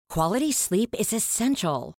Quality sleep is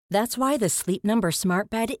essential. That's why the Sleep Number Smart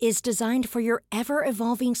Bed is designed for your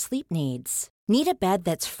ever-evolving sleep needs. Need a bed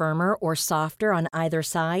that's firmer or softer on either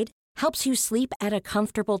side? Helps you sleep at a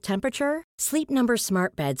comfortable temperature? Sleep Number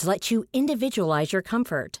Smart Beds let you individualize your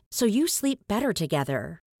comfort, so you sleep better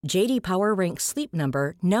together. J.D. Power ranks Sleep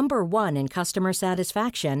Number number 1 in customer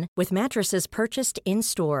satisfaction with mattresses purchased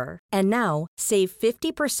in-store. And now, save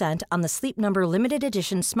 50% on the Sleep Number Limited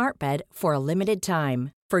Edition Smart Bed for a limited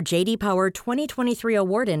time. For J.D. Power 2023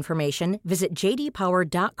 award information, visit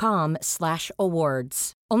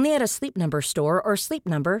jdpower.com/awards. Only at a Sleep Number store or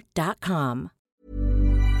sleepnumber.com.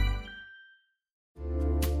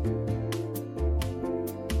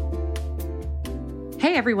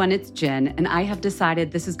 Hey everyone, it's Jen, and I have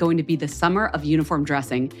decided this is going to be the summer of uniform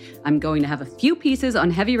dressing. I'm going to have a few pieces on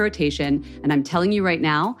heavy rotation, and I'm telling you right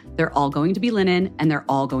now, they're all going to be linen, and they're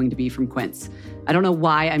all going to be from Quince. I don't know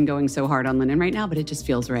why I'm going so hard on linen right now, but it just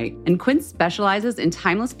feels right. And Quince specializes in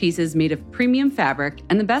timeless pieces made of premium fabric,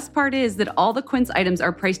 and the best part is that all the Quince items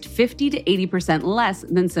are priced 50 to 80% less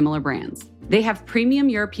than similar brands. They have premium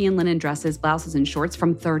European linen dresses, blouses, and shorts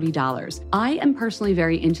from $30. I am personally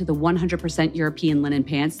very into the 100% European linen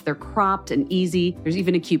pants. They're cropped and easy. There's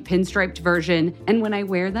even a cute pinstriped version. And when I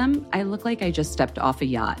wear them, I look like I just stepped off a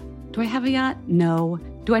yacht. Do I have a yacht? No.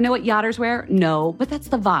 Do I know what yachters wear? No, but that's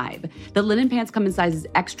the vibe. The linen pants come in sizes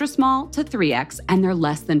extra small to 3X, and they're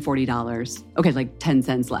less than $40. Okay, like 10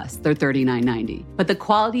 cents less. They're $39.90. But the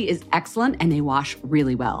quality is excellent, and they wash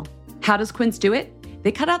really well. How does Quince do it?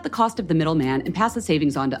 They cut out the cost of the middleman and pass the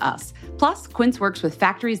savings on to us. Plus, Quince works with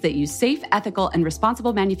factories that use safe, ethical, and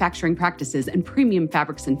responsible manufacturing practices and premium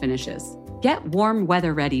fabrics and finishes. Get warm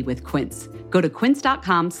weather ready with Quince. Go to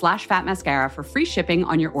quince.com/fatmascara for free shipping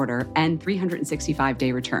on your order and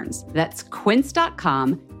 365-day returns. That's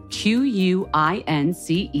quince.com,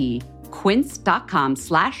 Quince,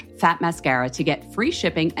 quince.com/fatmascara to get free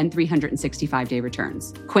shipping and 365-day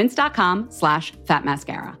returns.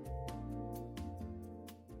 Quince.com/fatmascara.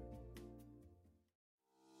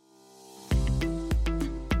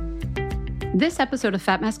 This episode of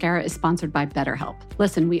Fat Mascara is sponsored by BetterHelp.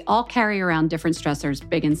 Listen, we all carry around different stressors,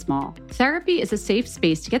 big and small. Therapy is a safe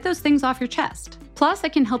space to get those things off your chest. Plus, I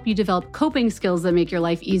can help you develop coping skills that make your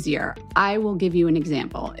life easier. I will give you an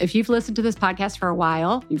example. If you've listened to this podcast for a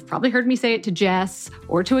while, you've probably heard me say it to Jess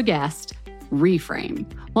or to a guest. Reframe.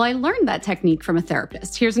 Well, I learned that technique from a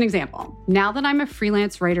therapist. Here's an example. Now that I'm a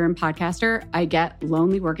freelance writer and podcaster, I get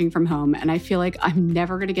lonely working from home, and I feel like I'm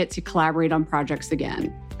never going to get to collaborate on projects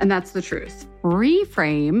again. And that's the truth.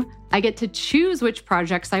 Reframe, I get to choose which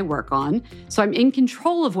projects I work on, so I'm in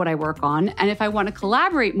control of what I work on, and if I want to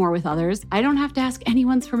collaborate more with others, I don't have to ask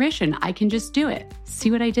anyone's permission. I can just do it. See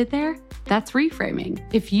what I did there? That's reframing.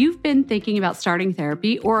 If you've been thinking about starting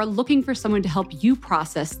therapy or are looking for someone to help you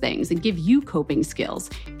process things and give you coping skills,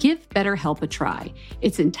 give BetterHelp a try.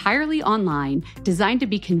 It's entirely online, designed to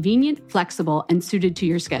be convenient, flexible, and suited to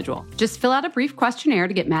your schedule. Just fill out a brief questionnaire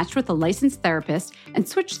to get matched with a licensed therapist and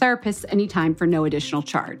switch therapists anytime for no additional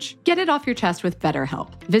charge. Get it off your chest with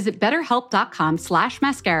BetterHelp. Visit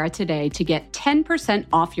betterhelp.com/mascara today to get 10%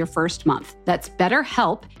 off your first month. That's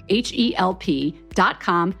BetterHelp,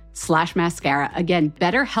 HELP.com/mascara. Again,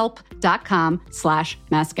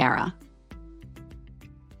 betterhelp.com/mascara.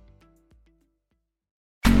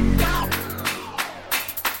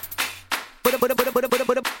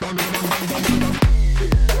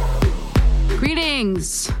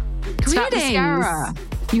 Greetings. Fat Mascara.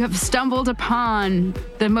 You have stumbled upon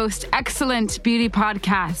the most excellent beauty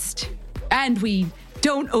podcast. And we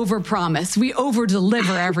don't overpromise. We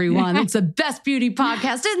overdeliver, everyone. It's the best beauty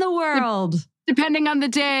podcast in the world. Depending on the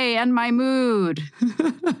day and my mood.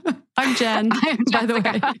 I'm Jen, by the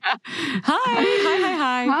way.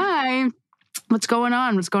 Hi. Hi. What's going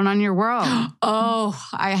on? What's going on in your world? Oh,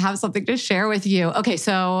 I have something to share with you. Okay,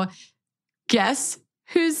 so guess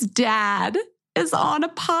whose dad is on a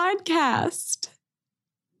podcast?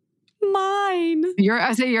 Mine. Your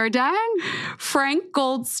dad? Frank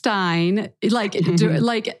Goldstein. I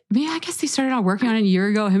guess they started out working on it a year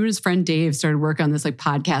ago. Him and his friend Dave started working on this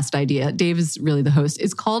podcast idea. Dave is really the host.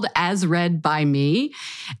 It's called As Read by Me.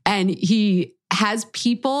 And he has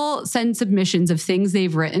people send submissions of things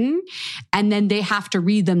they've written, and then they have to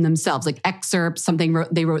read them themselves, like excerpts, something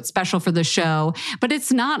they wrote special for the show. But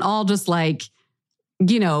it's not all just like,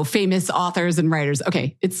 famous authors and writers.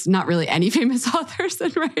 Okay, it's not really any famous authors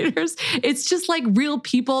and writers. It's just like real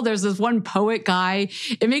people. There's this one poet guy.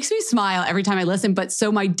 It makes me smile every time I listen. But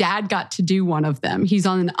so my dad got to do one of them. He's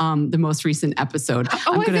on the most recent episode. I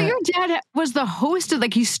thought your dad was the host of,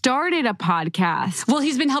 he started a podcast. Well,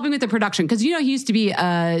 he's been helping with the production because, he used to be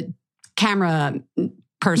a camera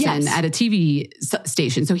person at a TV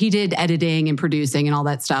station. So he did editing and producing and all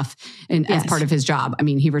that stuff as part of his job. I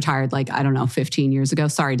mean, he retired 15 years ago.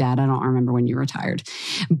 Sorry, Dad, I don't remember when you retired.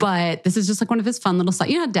 But this is just one of his fun little stuff.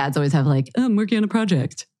 You know how dads always have I'm working on a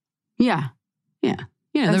project. Yeah. Yeah.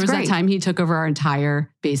 There was that time he took over our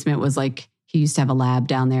entire basement, he used to have a lab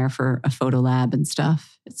down there for a photo lab and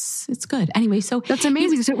stuff. It's good. Anyway, so... That's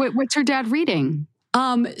amazing. So what's your dad reading?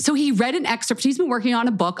 So he read an excerpt. He's been working on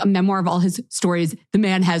a book, a memoir of all his stories. The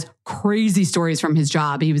man has crazy stories from his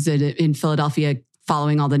job. He was in Philadelphia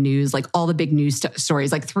following all the news, all the big news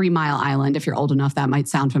stories, 3 Mile Island. If you're old enough, that might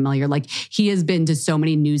sound familiar. He has been to so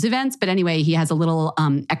many news events. But anyway, he has a little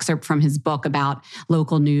excerpt from his book about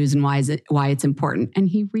local news and why it's important. And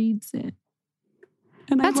he reads it.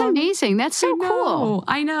 And that's amazing. That's so cool.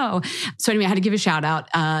 I know. So anyway, I had to give a shout out.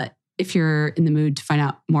 If you're in the mood to find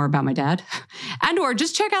out more about my dad or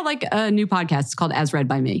just check out a new podcast. It's called As Read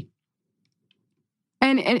by Me.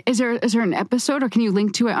 And is there an episode or can you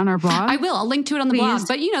link to it on our blog? I will. I'll link to it on the blog.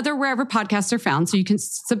 But, they're wherever podcasts are found, so you can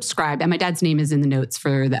subscribe. And my dad's name is in the notes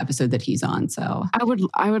for the episode that he's on. So I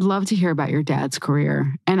would love to hear about your dad's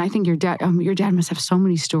career. And I think your dad must have so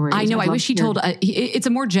many stories. I know. I wish he told. It's a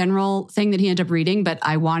more general thing that he ended up reading, but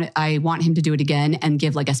I want him to do it again and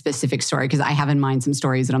give a specific story because I have in mind some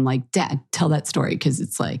stories that I'm like, Dad, tell that story because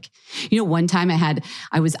it's one time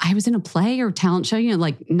I was in a play or talent show,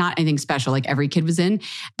 not anything special, every kid was in.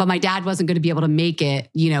 But my dad wasn't going to be able to make it,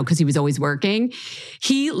 because he was always working.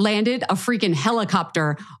 He landed a freaking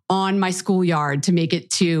helicopter on my schoolyard to make it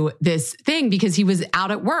to this thing because he was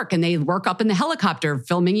out at work and they work up in the helicopter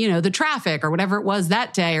filming, the traffic or whatever it was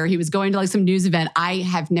that day, or he was going to some news event. I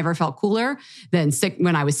have never felt cooler than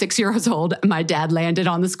when I was 6 years old. My dad landed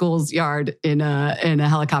on the school's yard in a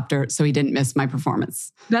helicopter, so he didn't miss my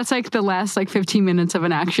performance. That's the last 15 minutes of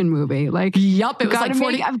an action movie. Yup, it was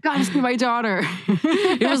 40. I've got to see my daughter.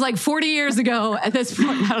 It was 40 years ago at this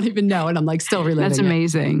point. I don't even know. And I'm still reliving That's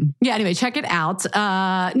amazing. Yeah, anyway, check it out.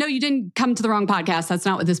 No, you didn't come to the wrong podcast. That's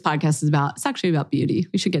not what this podcast is about. It's actually about beauty.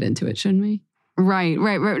 We should get into it, shouldn't we? Right.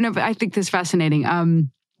 No, but I think this is fascinating.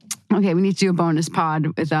 Okay, we need to do a bonus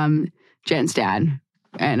pod with Jen's dad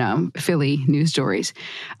and Philly news stories.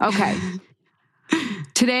 Okay.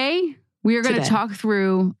 Today, we are going to talk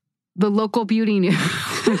through the local beauty news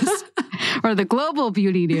or the global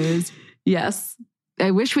beauty news. Yes. I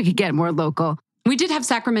wish we could get more local. We did have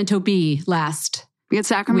Sacramento Bee last We had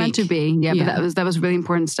Sacramento Bee. Yeah, but that was really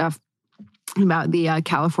important stuff about the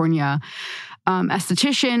California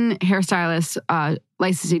esthetician, hairstylist,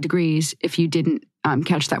 licensing degrees. If you didn't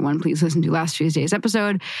catch that one, please listen to last Tuesday's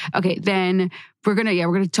episode. Okay, then we're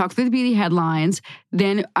gonna talk through the beauty headlines.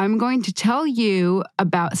 Then I'm going to tell you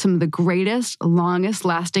about some of the greatest, longest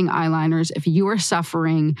lasting eyeliners if you are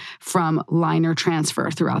suffering from liner transfer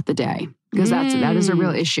throughohout the day. Because that is a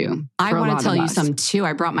real issue. I want to tell you some too.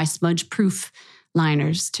 I brought my smudge-proof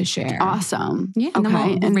liners to share. Awesome. Yeah. And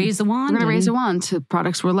okay. Then we'll raise the wand. We're going to raise the wand to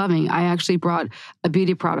products we're loving. I actually brought a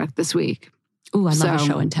beauty product this week. Ooh, I love a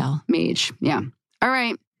show and tell. Mage. Yeah. All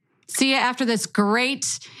right. See you after this great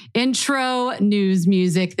intro news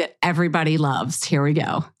music that everybody loves. Here we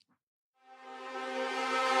go.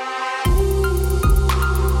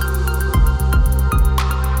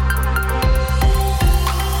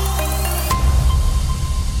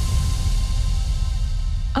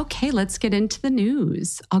 Okay, let's get into the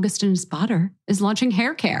news. Augustin Espada is launching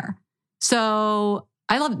hair care. So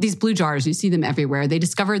I love these blue jars. You see them everywhere. They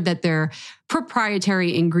discovered that their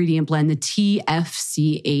proprietary ingredient blend, the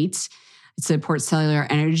TFC8, it supports cellular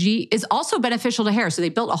energy, is also beneficial to hair. So they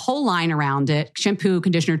built a whole line around it: shampoo,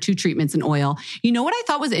 conditioner, 2 treatments, and oil. You know what I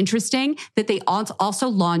thought was interesting? That they also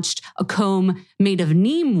launched a comb made of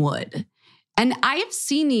neem wood. And I have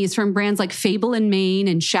seen these from brands like Fable and Mane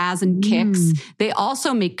and Shaz and Kicks. They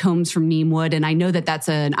also make combs from neem wood. And I know that that's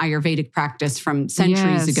an Ayurvedic practice from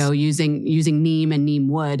centuries ago, using neem and neem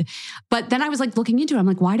wood. But then I was looking into it.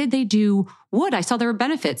 I'm why did they do wood? I saw there were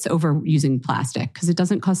benefits over using plastic because it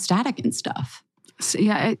doesn't cause static and stuff. So,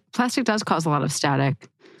 plastic does cause a lot of static.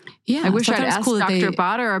 Yeah. I wish I'd asked Dr.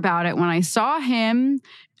 Botter about it when I saw him.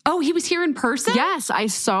 Oh, he was here in person? Yes, I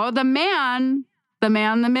saw the man, the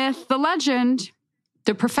myth, the legend.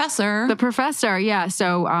 The professor. The professor, yeah.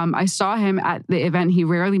 So I saw him at the event. He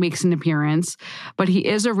rarely makes an appearance, but he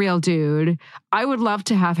is a real dude. I would love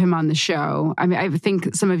to have him on the show. I mean, I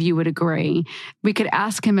think some of you would agree. We could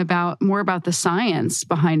ask him more about the science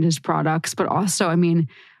behind his products, but also, I mean,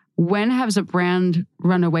 when has a brand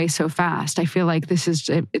run away so fast? I feel like this is,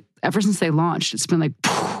 ever since they launched, it's been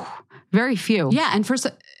very few. Yeah,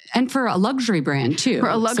 And for a luxury brand too. For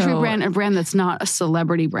a luxury brand, a brand that's not a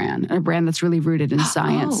celebrity brand, a brand that's really rooted in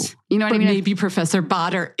science. You know what I mean? Maybe Professor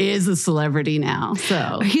Botter is a celebrity now.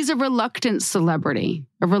 So he's a reluctant celebrity.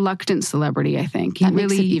 I think. That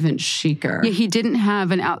makes it even chicer. Yeah, he didn't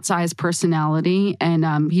have an outsized personality,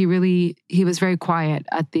 and he was very quiet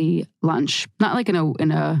at the lunch. Not like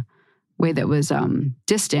in a way that was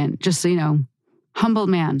distant, just, humble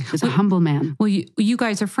man. He's a humble man. Well, you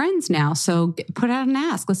guys are friends now, so put out an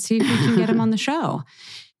ask. Let's see if we can get him on the show.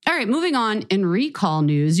 All right, moving on in recall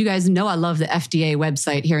news. You guys know I love the FDA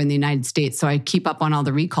website here in the United States, so I keep up on all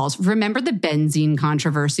the recalls. Remember the benzene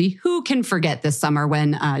controversy? Who can forget this summer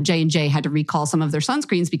when J&J had to recall some of their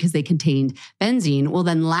sunscreens because they contained benzene? Well,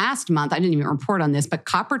 then last month, I didn't even report on this, but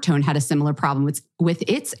Coppertone had a similar problem with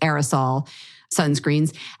its aerosol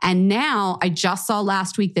sunscreens. And now I just saw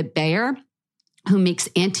last week that Bayer, who makes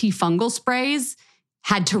antifungal sprays,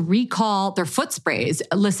 had to recall their foot sprays.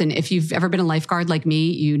 Listen, if you've ever been a lifeguard like me,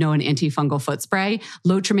 you know an antifungal foot spray,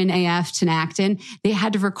 Lotrimin AF, Tinactin, they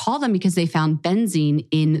had to recall them because they found benzene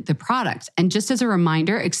in the product. And just as a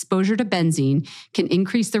reminder, exposure to benzene can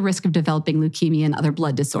increase the risk of developing leukemia and other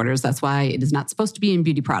blood disorders. That's why it is not supposed to be in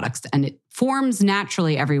beauty products. And it forms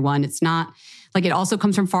naturally, everyone. It's not like, it also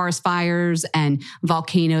comes from forest fires and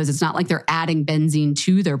volcanoes. It's not like they're adding benzene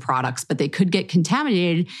to their products, but they could get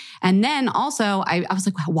contaminated. And then also, I was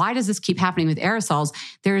like, why does this keep happening with aerosols?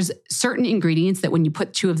 There's certain ingredients that when you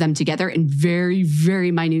put two of them together in very, very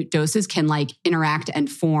minute doses can like interact and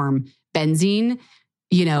form benzene.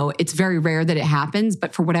 It's very rare that it happens,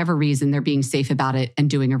 but for whatever reason, they're being safe about it and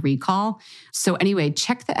doing a recall. So anyway,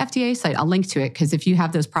 check the FDA site. I'll link to it because if you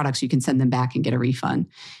have those products, you can send them back and get a refund.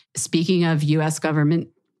 Speaking of U.S. government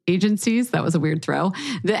agencies, that was a weird throw.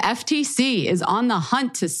 The FTC is on the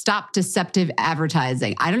hunt to stop deceptive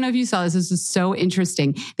advertising. I don't know if you saw this. This is so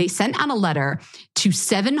interesting. They sent out a letter to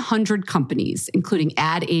 700 companies, including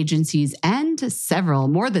ad agencies and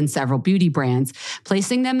more than several beauty brands,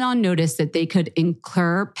 placing them on notice that they could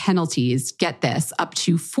incur penalties, get this, up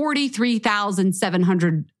to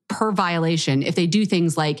 $43,700 per violation if they do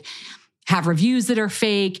things like have reviews that are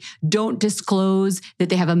fake, don't disclose that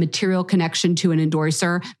they have a material connection to an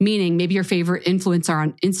endorser, meaning maybe your favorite influencer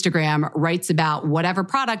on Instagram writes about whatever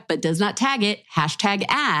product but does not tag it,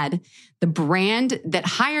 #ad. The brand that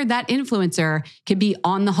hired that influencer can be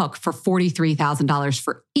on the hook for $43,000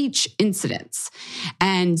 for each incident.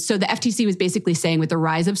 And so the FTC was basically saying with the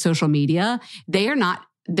rise of social media, they're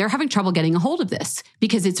having trouble getting a hold of this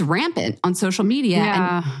because it's rampant on social media.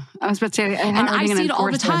 Yeah, I was about to say, and I see it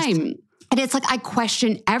all the time. And it's like, I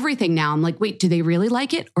question everything now. I'm like, wait, do they really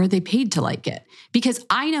like it or are they paid to like it? Because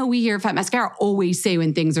I know we here at Fat Mascara always say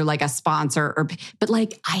when things are like a sponsor, but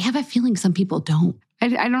like, I have a feeling some people don't.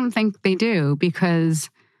 I don't think they do because,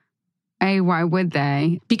 why would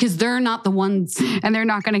they? Because they're not the ones. And they're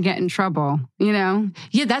not going to get in trouble, Yeah,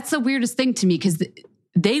 that's the weirdest thing to me because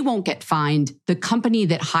they won't get fined. The company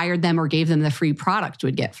that hired them or gave them the free product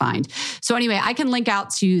would get fined. So anyway, I can link out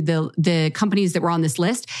to the companies that were on this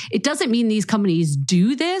list. It doesn't mean these companies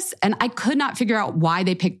do this. And I could not figure out why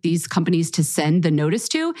they picked these companies to send the notice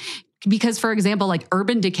to. Because, for example, like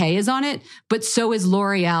Urban Decay is on it, but so is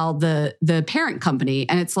L'Oreal, the parent company.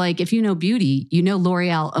 And it's like, if you know beauty,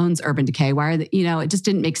 L'Oreal owns Urban Decay. Why are they, it just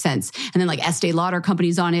didn't make sense. And then like Estee Lauder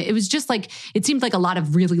company's on it. It was just like, it seemed like a lot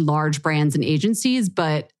of really large brands and agencies,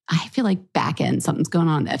 but I feel like back end, something's going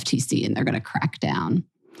on in the FTC and they're going to crack down.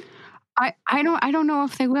 I don't know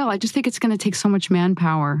if they will. I just think it's going to take so much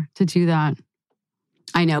manpower to do that.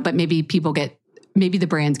 I know, but maybe the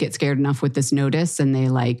brands get scared enough with this notice and they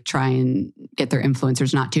like try and get their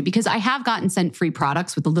influencers not to. Because I have gotten sent free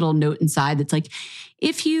products with a little note inside that's like,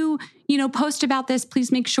 if you post about this,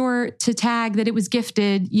 please make sure to tag that it was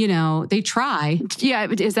gifted. They try.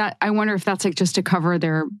 Yeah, I wonder if that's like just to cover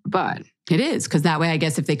their butt. It is, because that way, I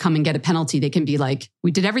guess if they come and get a penalty, they can be like,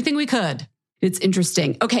 we did everything we could. It's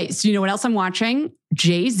interesting. Okay, so you know what else I'm watching?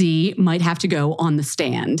 Jay-Z might have to go on the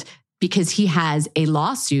stand because he has a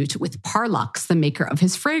lawsuit with Parlux, the maker of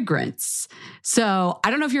his fragrance. So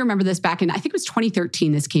I don't know if you remember this back in, I think it was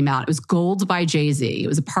 2013 this came out. It was Gold by Jay-Z. It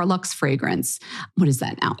was a Parlux fragrance. What is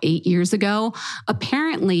that now? 8 years ago?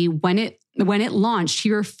 Apparently, when it launched, he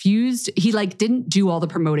didn't do all the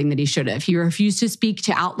promoting that he should have. He refused to speak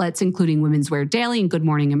to outlets, including Women's Wear Daily and Good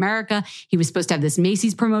Morning America. He was supposed to have this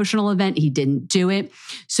Macy's promotional event. He didn't do it.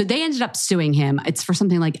 So they ended up suing him. It's for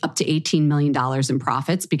something like up to $18 million in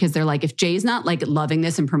profits because they're like, if Jay's not like loving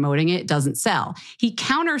this and promoting it, it doesn't sell. He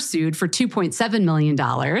countersued for $2.7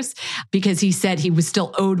 million because he said he was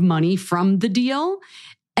still owed money from the deal.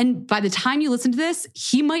 And by the time you listen to this,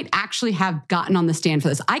 he might actually have gotten on the stand for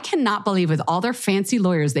this. I cannot believe with all their fancy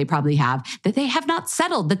lawyers they probably have that they have not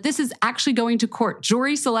settled that this is actually going to court.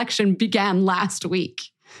 Jury selection began last week.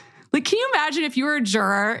 Like, can you imagine if you were a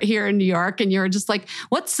juror here in New York and you're just like,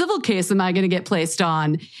 what civil case am I going to get placed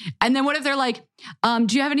on? And then what if they're like,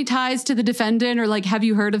 do you have any ties to the defendant? Or like, have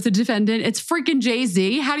you heard of the defendant? It's freaking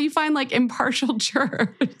Jay-Z. How do you find like impartial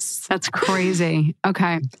jurors? That's crazy.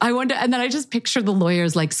 Okay. I wonder, and then I just picture the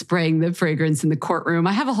lawyers like spraying the fragrance in the courtroom.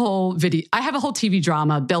 I have a whole TV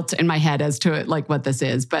drama built in my head as to like what this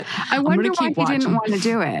is, but I wonder why he didn't want to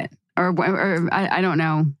do it. Or I don't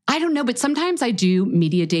know. I don't know, but sometimes I do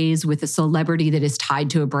media days with a celebrity that is tied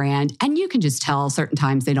to a brand, and you can just tell certain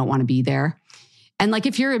times they don't want to be there. And like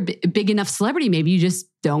if you're a big enough celebrity, maybe you just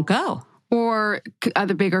don't go. Or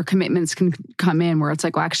other bigger commitments can come in where it's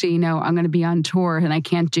like, well, actually, I'm going to be on tour and I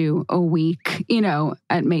can't do a week,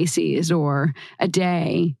 at Macy's or a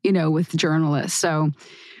day, with journalists. So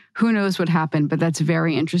who knows what happened, but that's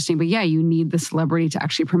very interesting. But yeah, you need the celebrity to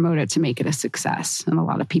actually promote it to make it a success. And a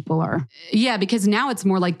lot of people are. Yeah, because now it's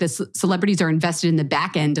more like the celebrities are invested in the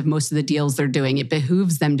back end of most of the deals they're doing. It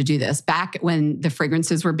behooves them to do this. Back when the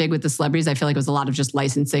fragrances were big with the celebrities, I feel like it was a lot of just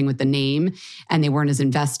licensing with the name, and they weren't as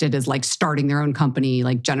invested as like starting their own company,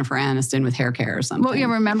 like Jennifer Aniston with hair care or something. Well, yeah,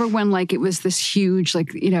 remember when like it was this huge,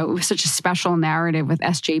 like, it was such a special narrative with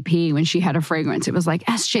SJP when she had a fragrance. It was like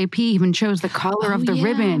SJP even chose the color of the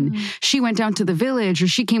ribbon. She went down to the village, or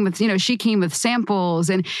she came with samples.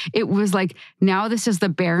 And it was like, now this is the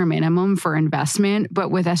bare minimum for investment, but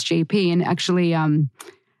with SJP. And actually,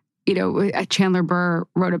 Chandler Burr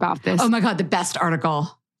wrote about this. Oh my God, the best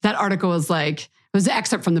article. That article was like, it was an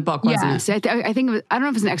excerpt from the book, wasn't it? I think it was, I don't know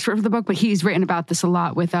if it's an excerpt from the book, but he's written about this a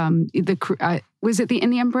lot with was it in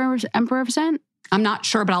the Emperor of Scent? I'm not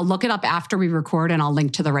sure, but I'll look it up after we record and I'll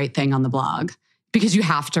link to the right thing on the blog. Because you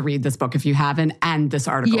have to read this book if you haven't, and this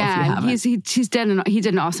article if you haven't. He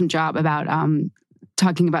did an awesome job about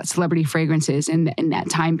talking about celebrity fragrances in that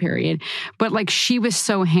time period. But like, she was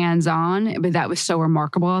so hands-on, but that was so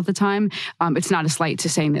remarkable at the time. It's not a slight to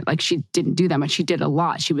saying that like she didn't do that much. She did a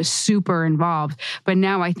lot. She was super involved. But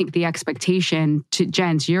now I think the expectation, to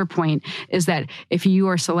Jen, to your point, is that if you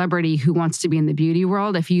are a celebrity who wants to be in the beauty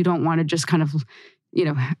world, if you don't want to just kind of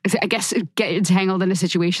I guess get entangled in a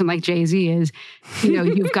situation like Jay-Z is,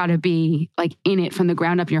 you've got to be like in it from the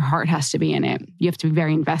ground up. Your heart has to be in it. You have to be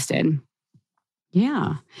very invested.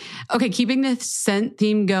 Yeah. Okay, keeping the scent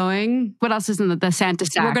theme going. What else is in the Santa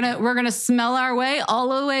stack? We're gonna smell our way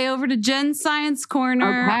all the way over to Jen's Science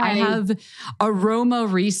Corner. Okay. I have Aroma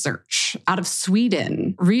Research out of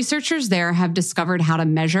Sweden. Researchers there have discovered how to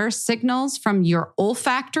measure signals from your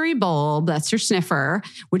olfactory bulb, that's your sniffer,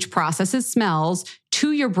 which processes smells,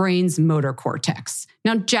 to your brain's motor cortex.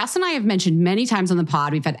 Now, Jess and I have mentioned many times on the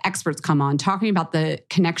pod, we've had experts come on talking about the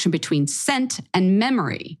connection between scent and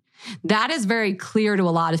memory. That is very clear to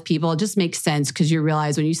a lot of people. It just makes sense because you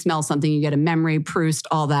realize when you smell something, you get a memory, Proust,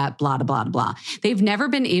 all that, blah, blah, blah, blah. They've never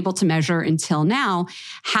been able to measure until now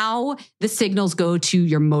how the signals go to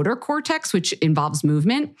your motor cortex, which involves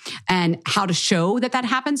movement, and how to show that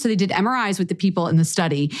happens. So they did MRIs with the people in the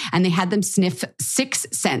study, and they had them sniff 6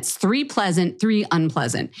 scents, 3 pleasant, 3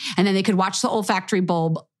 unpleasant. And then they could watch the olfactory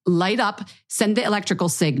bulb light up, send the electrical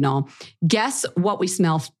signal. Guess what we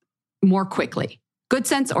smell more quickly? Good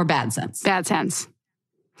sense or bad sense? Bad sense.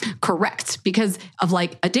 Correct. Because of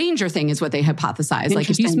like a danger thing is what they hypothesize. Like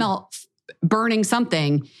if you smell burning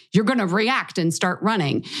something, you're going to react and start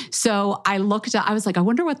running. So I was like, I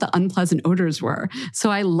wonder what the unpleasant odors were. So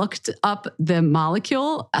I looked up the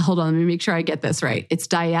molecule. Hold on, let me make sure I get this right. It's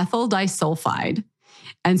diethyl disulfide.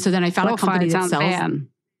 And so then I found a company that sells... bad.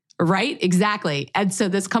 Right? Exactly. And so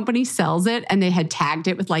this company sells it, and they had tagged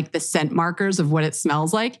it with like the scent markers of what it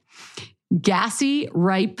smells like. Gassy,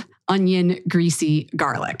 ripe, onion, greasy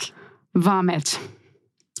garlic. Vomit.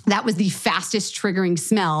 That was the fastest triggering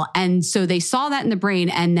smell. And so they saw that in the brain.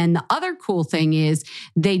 And then the other cool thing is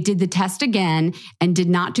they did the test again and did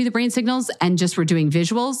not do the brain signals and just were doing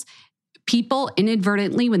visuals. People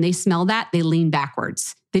inadvertently, when they smell that, they lean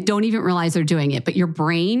backwards. They don't even realize they're doing it. But your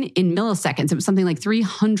brain in milliseconds, it was something like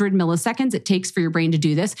 300 milliseconds it takes for your brain to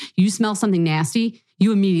do this. You smell something nasty,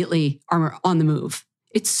 you immediately are on the move.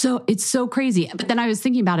 It's so crazy. But then I was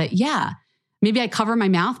thinking about it. Yeah, maybe I cover my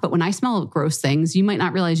mouth, but when I smell gross things, you might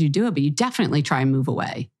not realize you do it, but you definitely try and move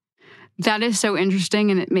away. That is so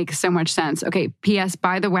interesting, and it makes so much sense. Okay, P.S.,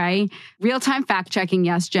 by the way, real-time fact-checking,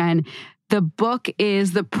 yes, Jen. The book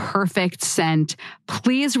is the perfect scent.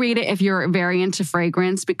 Please read it if you're very into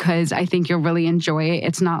fragrance, because I think you'll really enjoy it.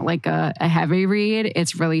 It's not like a heavy read.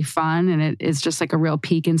 It's really fun, and it is just like a real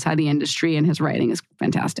peek inside the industry, and his writing is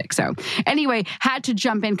fantastic. So anyway, had to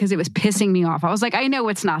jump in because it was pissing me off. I was like, I know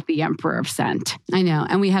it's not the Emperor of Scent. I know.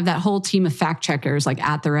 And we have that whole team of fact checkers like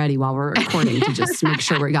at the ready while we're recording to just make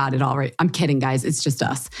sure we got it all right. I'm kidding, guys. It's just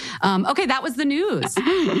us. Okay, that was the news.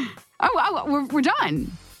 We're done.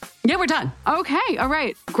 Yeah, we're done. Okay. All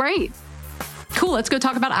right. Great. Cool. Let's go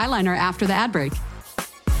talk about eyeliner after the ad break.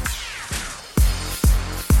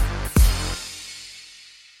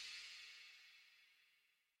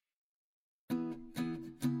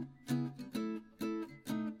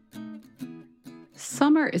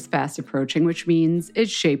 Summer is fast approaching, which means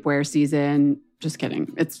it's shapewear season. Just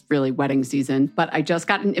kidding. It's really wedding season. But I just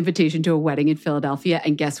got an invitation to a wedding in Philadelphia,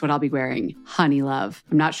 and guess what I'll be wearing? Honeylove.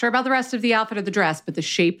 I'm not sure about the rest of the outfit or the dress, but the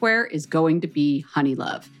shapewear is going to be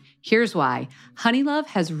Honeylove. Here's why. Honeylove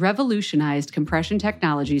has revolutionized compression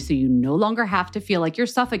technology so you no longer have to feel like you're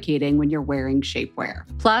suffocating when you're wearing shapewear.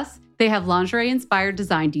 Plus, they have lingerie-inspired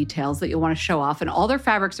design details that you'll want to show off, and all their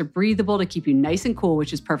fabrics are breathable to keep you nice and cool,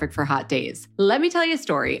 which is perfect for hot days. Let me tell you a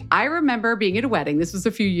story. I remember being at a wedding, this was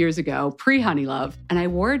a few years ago, pre-Honeylove, and I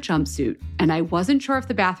wore a jumpsuit, and I wasn't sure if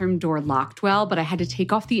the bathroom door locked well, but I had to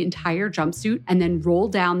take off the entire jumpsuit and then roll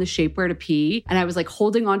down the shapewear to pee, and I was like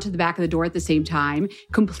holding onto the back of the door at the same time,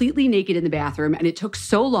 completely naked in the bathroom, and it took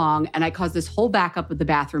so long, and I caused this whole backup of the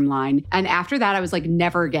bathroom line, and after that, I was like,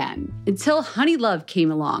 never again. Until Honeylove came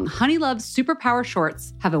along. Honeylove's Superpower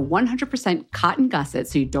shorts have a 100% cotton gusset,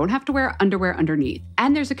 so you don't have to wear underwear underneath.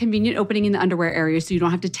 And there's a convenient opening in the underwear area, so you don't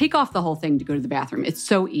have to take off the whole thing to go to the bathroom. It's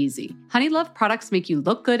so easy. Honeylove products make you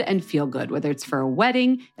look good and feel good, whether it's for a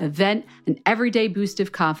wedding, event, an everyday boost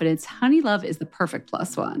of confidence. Honeylove is the perfect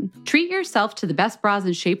plus one. Treat yourself to the best bras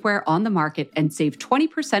and shapewear on the market and save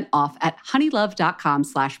 20% off at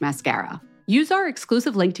honeylove.com/mascara. Use our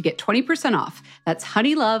exclusive link to get 20% off. That's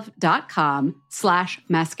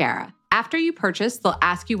honeylove.com/mascara. After you purchase, they'll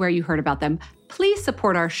ask you where you heard about them. Please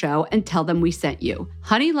support our show and tell them we sent you.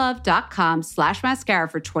 honeylove.com/mascara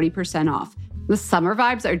for 20% off. The summer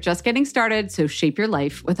vibes are just getting started, so shape your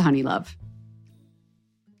life with Honeylove.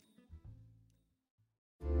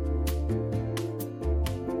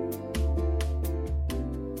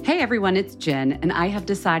 Hey everyone, it's Jen, and I have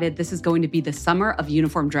decided this is going to be the summer of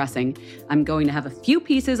uniform dressing. I'm going to have a few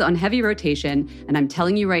pieces on heavy rotation, and I'm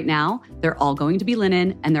telling you right now, they're all going to be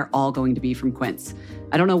linen, and they're all going to be from Quince.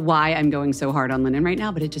 I don't know why I'm going so hard on linen right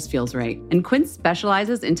now, but it just feels right. And Quince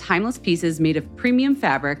specializes in timeless pieces made of premium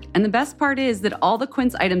fabric, and the best part is that all the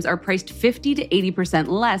Quince items are priced 50 to 80%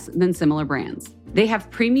 less than similar brands. They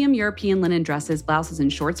have premium European linen dresses, blouses,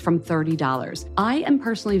 and shorts from $30. I am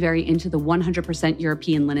personally very into the 100%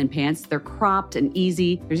 European linen pants. They're cropped and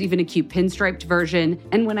easy. There's even a cute pinstriped version.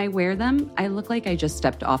 And when I wear them, I look like I just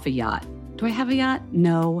stepped off a yacht. Do I have a yacht?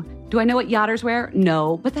 No. Do I know what yachters wear?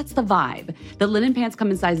 No, but that's the vibe. The linen pants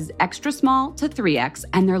come in sizes extra small to 3X,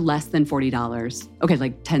 and they're less than $40. Okay,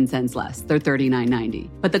 like 10 cents less. They're $39.90.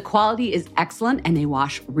 But the quality is excellent, and they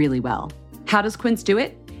wash really well. How does Quince do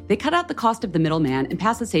it? They cut out the cost of the middleman and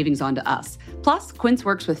pass the savings on to us. Plus, Quince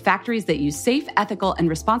works with factories that use safe, ethical, and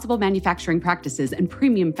responsible manufacturing practices and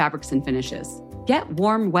premium fabrics and finishes. Get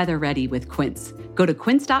warm weather ready with Quince. Go to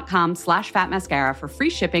quince.com/fatmascara for free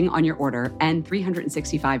shipping on your order and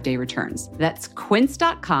 365-day returns. That's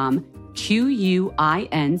quince.com, QUINCE,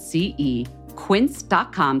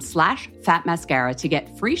 quince.com/fatmascara to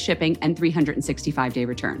get free shipping and 365-day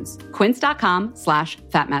returns.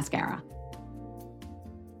 Quince.com/fatmascara.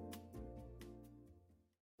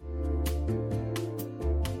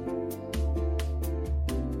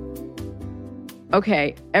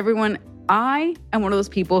 Okay, everyone, I am one of those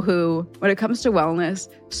people who, when it comes to wellness,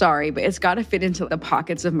 sorry, but it's got to fit into the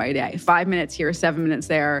pockets of my day. 5 minutes here, 7 minutes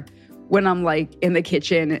there. When I'm like in the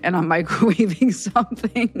kitchen and I'm microwaving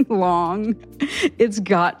something long, it's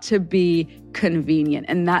got to be convenient.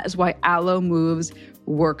 And that is why Alo Moves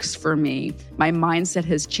works for me. My mindset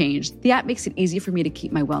has changed. The app makes it easy for me to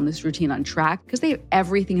keep my wellness routine on track because they have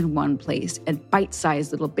everything in one place and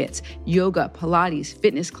bite-sized little bits: yoga, Pilates,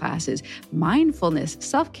 fitness classes, mindfulness,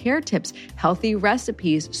 self-care tips, healthy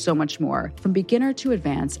recipes, so much more. From beginner to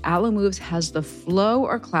advanced, Alo Moves has the flow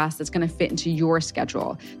or class that's going to fit into your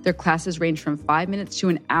schedule. Their classes range from 5 minutes to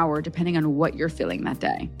an hour, depending on what you're feeling that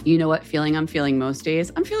day. You know what feeling I'm feeling most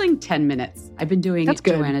days? I'm feeling 10 minutes. I've been doing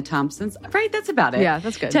Joanna Thompson's. Right, that's about it. Yes.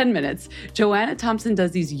 that's good. 10 minutes. Joanna Thompson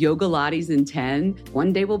does these yoga lattes in 10.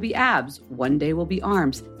 One day will be abs. One day will be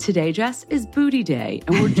arms. Today, Jess, is booty day.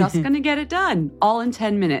 And we're just going to get it done all in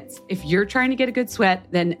 10 minutes. If you're trying to get a good sweat,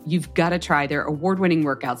 then you've got to try their award-winning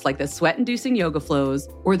workouts like the sweat-inducing yoga flows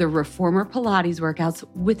or the Reformer Pilates workouts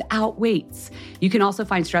without weights. You can also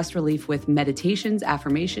find stress relief with meditations,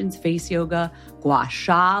 affirmations, face yoga, gua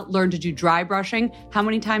sha, learn to do dry brushing. How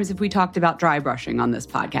many times have we talked about dry brushing on this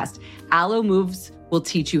podcast? Alo Moves will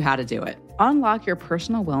teach you how to do it. Unlock your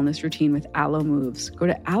personal wellness routine with Alo Moves. Go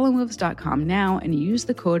to alomoves.com now and use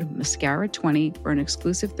the code MASCARA20 for an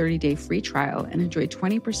exclusive 30-day free trial and enjoy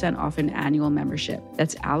 20% off an annual membership.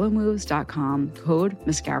 That's alomoves.com, code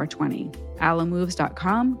MASCARA20.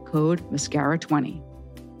 alomoves.com, code MASCARA20.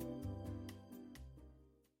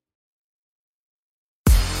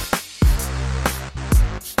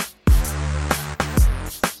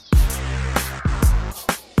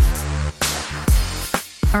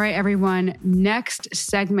 All right, everyone. Next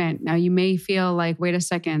segment. Now, you may feel like, wait a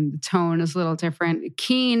second, the tone is a little different.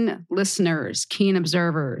 Keen listeners, keen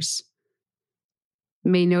observers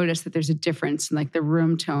may notice that there's a difference in like the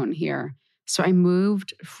room tone here. So I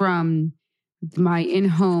moved from my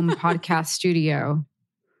in-home podcast studio.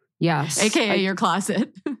 Yes. AKA your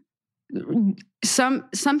closet.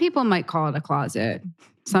 Some people might call it a closet.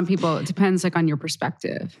 Some people, it depends like on your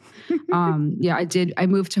perspective. Yeah, I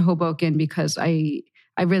moved to Hoboken because I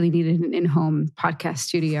really needed an in-home podcast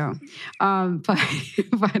studio. But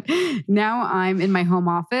now I'm in my home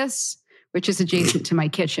office, which is adjacent to my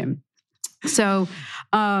kitchen. So,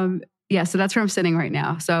 so that's where I'm sitting right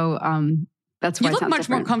now. So, that's why you look much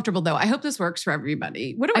more comfortable, though. I hope this works for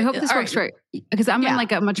everybody. I hope this works for, because I'm in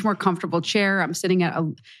like a much more comfortable chair. I'm sitting at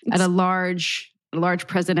a large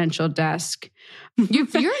presidential desk.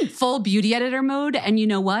 You're in full beauty editor mode, and you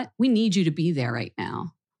know what? We need you to be there right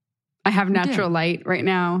now. I have natural light right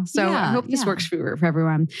now. So I hope this works for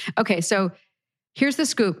everyone. Okay, so here's the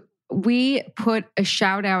scoop. We put a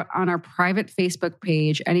shout out on our private Facebook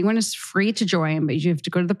page. Anyone is free to join, but you have to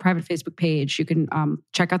go to the private Facebook page. You can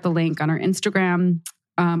check out the link on our Instagram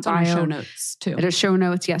it's on our show notes too. There's show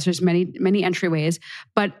notes. Yes, there's many entryways.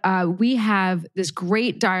 But we have this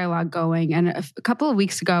great dialogue going. And a couple of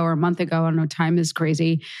weeks ago or a month ago, I don't know, time is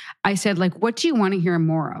crazy. I said, like, what do you want to hear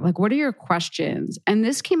more of? Like, what are your questions? And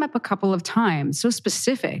this came up a couple of times. So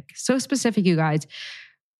specific, you guys.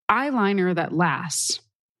 Eyeliner that lasts.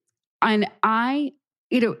 And I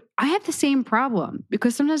have the same problem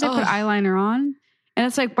because sometimes I put eyeliner on. And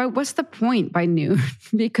it's like, what's the point by noon?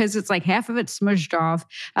 Because it's like half of it smudged off.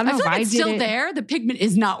 I don't know if it's still there. The pigment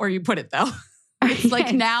is not where you put it, though. It's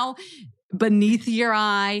like now beneath your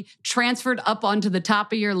eye, transferred up onto the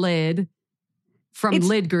top of your lid from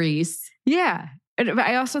lid grease. Yeah. But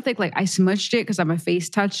I also think like I smudged it because I'm a face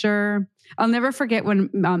toucher. I'll never forget when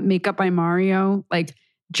Makeup by Mario like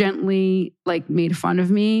gently like made fun of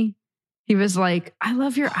me. He was like, I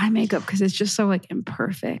love your eye makeup because it's just so like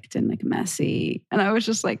imperfect and like messy. And I was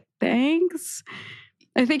just like, thanks.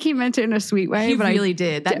 I think he meant it in a sweet way. He really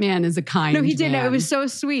did. That man is a kind man. No, he did. It was so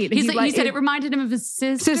sweet. He said it reminded him of his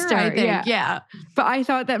sister, I think. Yeah. But I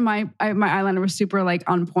thought that my eyeliner was super like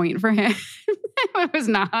on point for him. It was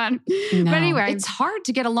not. No. But anyway. It's hard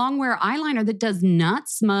to get a long wear eyeliner that does not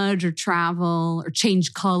smudge or travel or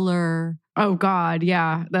change color. Oh God,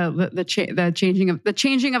 yeah. The changing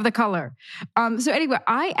of the color. So anyway,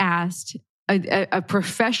 I asked a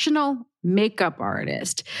professional makeup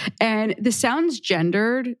artist, and this sounds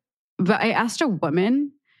gendered, but I asked a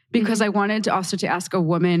woman because I wanted to also to ask a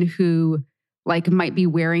woman who like might be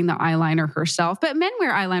wearing the eyeliner herself, but men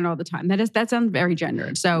wear eyeliner all the time. That sounds very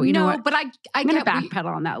gendered. So you know what? But I'm going to backpedal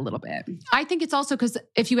on that a little bit. I think it's also because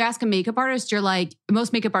if you ask a makeup artist, you're like,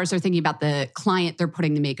 most makeup artists are thinking about the client they're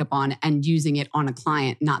putting the makeup on and using it on a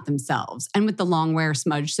client, not themselves. And with the long wear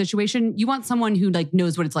smudge situation, you want someone who like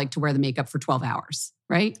knows what it's like to wear the makeup for 12 hours.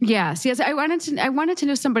 Right? Yes. I wanted to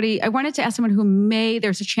know somebody. I wanted to ask someone who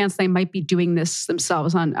there's a chance they might be doing this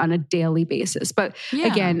themselves on a daily basis. But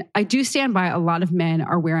again, I do stand by a lot of men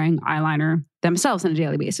are wearing eyeliner themselves on a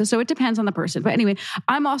daily basis. So it depends on the person. But anyway,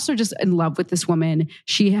 I'm also just in love with this woman.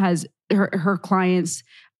 She has her clients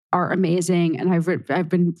are amazing. And I've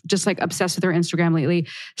been just like obsessed with her Instagram lately.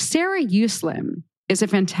 Sarah Uslim is a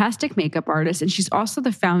fantastic makeup artist, and she's also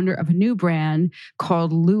the founder of a new brand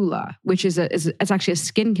called Lula, which it's actually a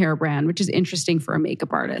skincare brand, which is interesting for a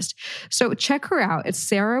makeup artist. So check her out. It's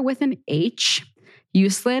Sarah with an H,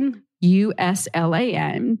 Uslim,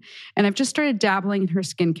 USLAN. And I've just started dabbling in her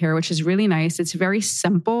skincare, which is really nice. It's very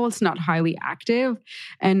simple. It's not highly active.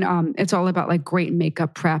 And it's all about like great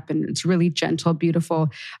makeup prep. And it's really gentle, beautiful,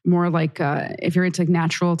 more like if you're into like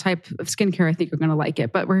natural type of skincare, I think you're going to like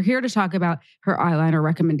it. But we're here to talk about her eyeliner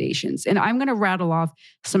recommendations. And I'm going to rattle off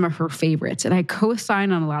some of her favorites. And I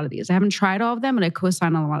co-sign on a lot of these. I haven't tried all of them, but I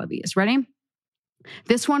co-sign on a lot of these. Ready?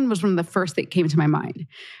 This one was one of the first that came to my mind.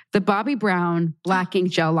 The Bobbi Brown Black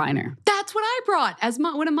Ink Gel Liner. That's what I brought as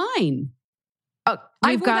one of mine. Oh,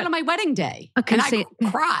 I wore that on my wedding day. Okay, and I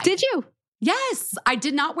cried. Did you? Yes. I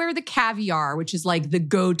did not wear the caviar, which is like the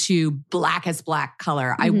go-to blackest black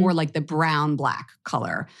color. I wore like the brown black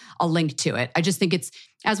color. I'll link to it. I just think it's,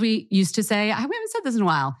 as we used to say, we haven't said this in a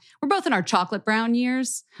while. We're both in our chocolate brown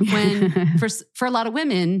years when for a lot of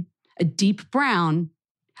women, a deep brown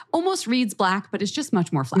almost reads black, but it's just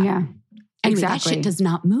much more flat. Yeah, anyway, exactly. That shit does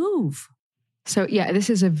not move. So yeah, this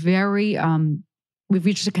is a very, we've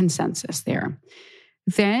reached a consensus there.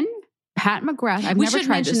 Then Pat McGrath, I've we never should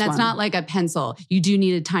tried mention this that's one. not like a pencil. You do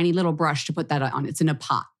need a tiny little brush to put that on. It's in a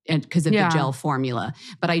pot because of the gel formula.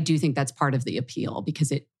 But I do think that's part of the appeal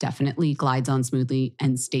because it definitely glides on smoothly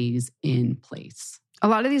and stays in place. A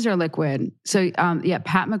lot of these are liquid. So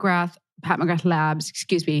Pat McGrath Labs,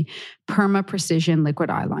 Perma Precision Liquid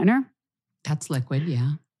Eyeliner. That's liquid,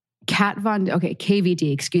 yeah.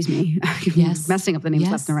 KVD, excuse me. Yes. Messing up the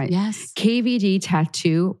names left and right. Yes. KVD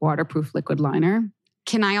Tattoo Waterproof Liquid Liner.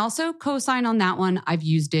 Can I also co-sign on that one? I've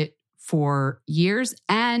used it for years.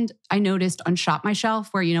 And I noticed on Shop My Shelf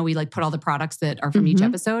where, we like put all the products that are from each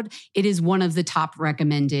episode. It is one of the top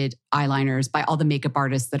recommended eyeliners by all the makeup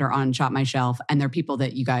artists that are on Shop My Shelf. And they're people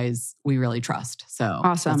that we really trust. So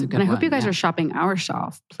awesome. That's a good and I one. hope you guys are shopping our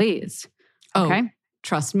shelf, please. Okay. Oh,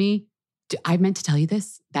 trust me. I meant to tell you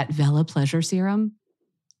this, that Vela Pleasure Serum,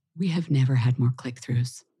 we have never had more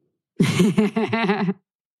click-throughs.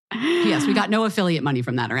 Yes, we got no affiliate money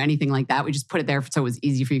from that or anything like that. We just put it there so it was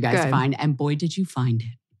easy for you guys to find. And boy, did you find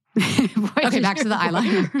it. Okay, back to the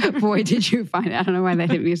eyeliner. Boy, did you find it. I don't know why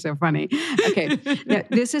that hit me so funny. Okay, now,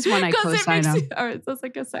 this is one I co-sign on. All right, that's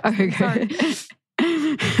like a sex. Okay, Sorry.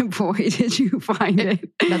 Boy, did you find it.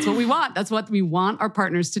 That's what we want. That's what we want our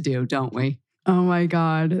partners to do, don't we? Oh my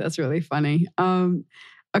God, that's really funny.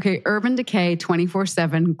 Okay, Urban Decay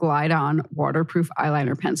 24/7 Glide On Waterproof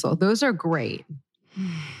Eyeliner Pencil. Those are great.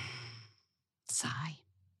 Sigh.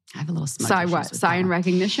 I have a little smudge. Sigh what? Sigh in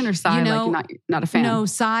recognition or sigh like you're not a fan? No,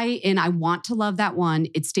 sigh and I want to love that one.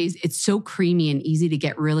 It's so creamy and easy to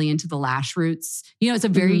get really into the lash roots. It's a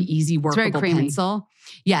very easy workable pencil.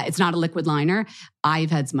 Yeah, it's not a liquid liner.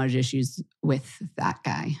 I've had smudge issues with that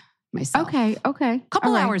guy myself. Okay.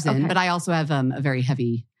 Couple hours in, but I also have a very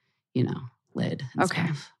heavy, lid. And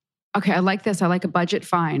stuff. Okay, I like this. I like a budget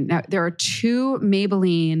fine. Now, there are 2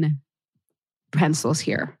 Maybelline pencils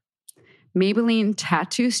here. Maybelline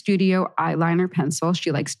Tattoo Studio Eyeliner Pencil.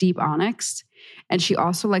 She likes Deep Onyx. And she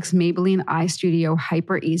also likes Maybelline Eye Studio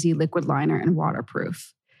Hyper Easy Liquid Liner and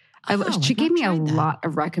Waterproof. She gave me a lot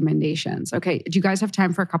of recommendations. Okay, do you guys have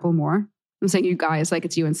time for a couple more? I'm saying you guys, like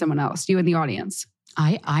it's you and someone else, you and the audience.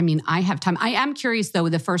 I mean, I have time. I am curious though,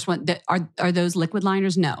 with the first one, are those liquid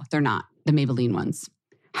liners? No, they're not. The Maybelline ones.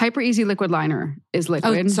 Hyper Easy Liquid Liner is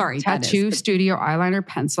liquid. Oh, sorry. Tattoo Studio Eyeliner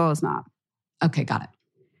Pencil is not. Okay, got it.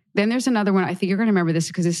 Then there's another one. I think you're going to remember this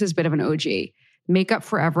because this is a bit of an OG. Makeup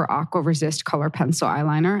Forever Aqua Resist Color Pencil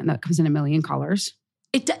Eyeliner. And that comes in a million colors.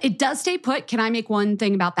 It does stay put. Can I make one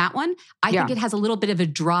thing about that one? I think it has a little bit of a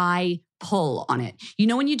dry pull on it.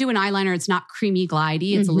 When you do an eyeliner, it's not creamy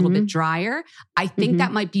glidey. It's a little bit drier. I think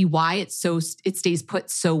that might be why it stays put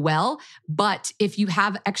so well. But if you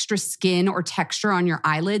have extra skin or texture on your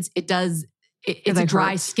eyelids, it's a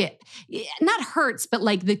dry skip. Not hurts, but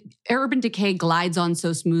like the Urban Decay glides on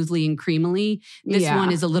so smoothly and creamily. This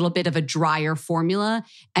one is a little bit of a drier formula.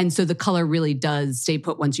 And so the color really does stay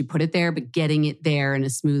put once you put it there, but getting it there in a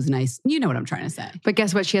smooth, nice, you know what I'm trying to say. But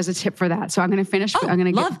guess what? She has a tip for that. So I'm going to finish. I'm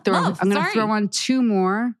going to throw on two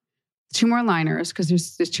more liners because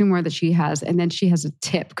there's 2 more that she has. And then she has a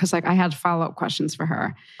tip because I had follow-up questions for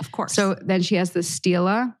her. Of course. So then she has the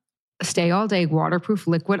Stila Stay All Day Waterproof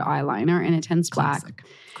Liquid Eyeliner in Intense Black.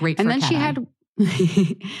 Great for and then she had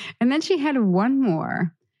and then she had one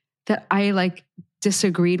more that I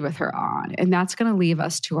disagreed with her on. And that's going to lead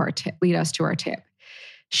us to our tip.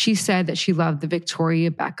 She said that she loved the Victoria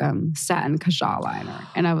Beckham Satin Kajal liner.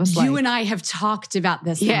 And I was You and I have talked about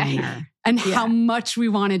this liner and how much we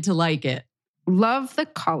wanted to like it. Love the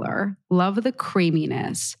color, love the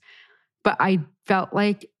creaminess, but I felt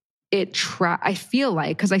like I feel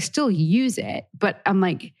like, because I still use it, but I'm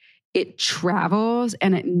like, it travels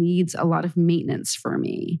and it needs a lot of maintenance for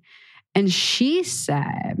me. And she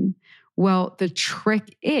said, well, the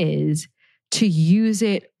trick is to use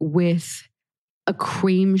it with a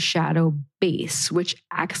cream shadow base, which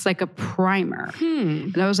acts like a primer.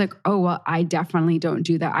 And I was like, oh, well, I definitely don't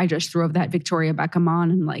do that. I just throw that Victoria Beckham on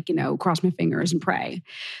and like, cross my fingers and pray.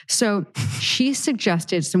 So she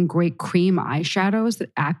suggested some great cream eyeshadows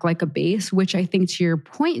that act like a base, which I think to your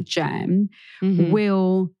point, Jen,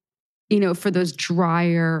 will, for those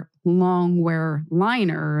drier, long wear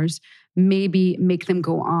liners, maybe make them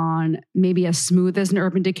go on maybe as smooth as an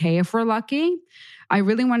Urban Decay if we're lucky. I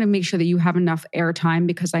really want to make sure that you have enough airtime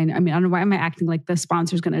because I don't know why am I acting like the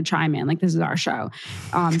sponsor's going to chime in, like this is our show.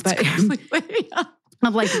 But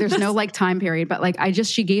of like, there's no like time period, but like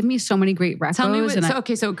she gave me so many great recos. Tell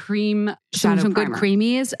me so cream shadow some primer. Good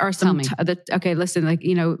creamies are some, okay, listen, like,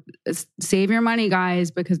 save your money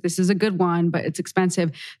guys, because this is a good one, but it's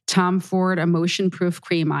expensive. Tom Ford Emotion Proof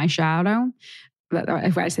Cream Eyeshadow.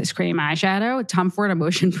 If I say cream eyeshadow, Tom Ford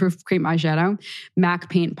Emotion Proof Cream Eyeshadow, MAC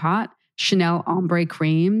Paint Pot, Chanel Ombre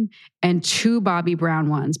Cream, and 2 Bobbi Brown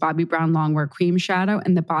ones, Bobbi Brown Longwear Cream Shadow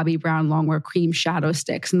and the Bobbi Brown Longwear Cream Shadow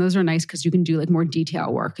Sticks. And those are nice because you can do like more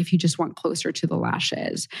detail work if you just want closer to the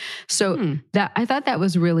lashes. So that I thought that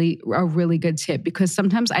was really a really good tip, because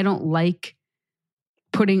sometimes I don't like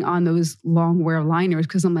putting on those long wear liners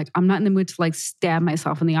because I'm like, I'm not in the mood to like stab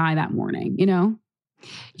myself in the eye that morning,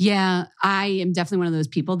 Yeah, I am definitely one of those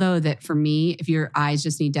people, though, that for me, if your eyes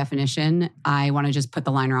just need definition, I want to just put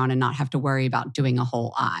the liner on and not have to worry about doing a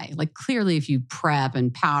whole eye. Like, clearly, if you prep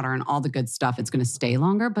and powder and all the good stuff, it's going to stay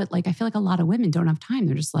longer. But like, I feel like a lot of women don't have time.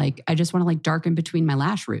 They're just like, I just want to like darken between my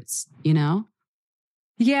lash roots,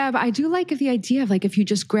 Yeah, but I do like the idea of like if you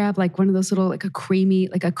just grab like one of those little like a creamy.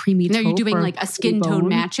 No, you're doing like a skin tone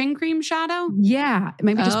matching cream shadow? Yeah,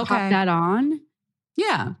 maybe just pop that on.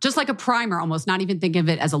 Yeah, just like a primer almost, not even think of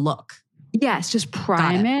it as a look. Yes, just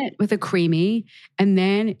prime it with a creamy. And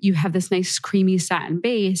then you have this nice creamy satin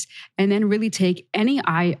base. And then really take any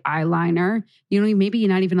eyeliner, maybe you're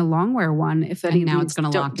not even a long wear one. If that, now it's going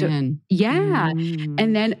to lock in. Yeah.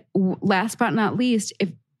 And then last but not least,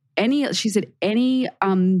 she said any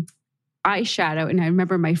eyeshadow. And I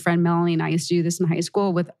remember my friend Melanie and I used to do this in high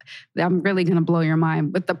school with, I'm really going to blow your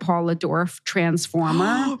mind, with the Paula Dorf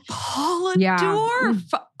Transformer. Paula Dorf.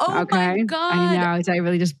 Oh my God. I know. Did I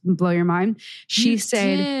really just blow your mind? She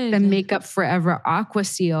said the Makeup Forever Aqua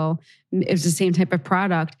Seal is the same type of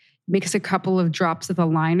product. Mix a couple of drops of the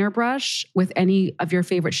liner brush with any of your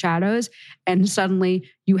favorite shadows, and suddenly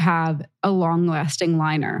you have a long-lasting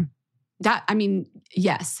liner.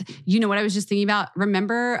 Yes. You know what I was just thinking about?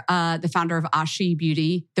 Remember the founder of Ashi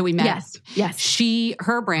Beauty that we met? Yes.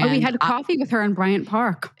 Her brand. Oh, we had coffee with her in Bryant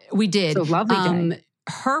Park. We did. So lovely day.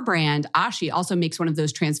 Her brand, Ashi, also makes one of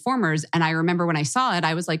those transformers. And I remember when I saw it,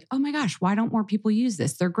 I was like, oh my gosh, why don't more people use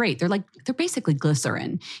this? They're great. They're basically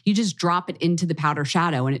glycerin. You just drop it into the powder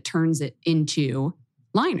shadow and it turns it into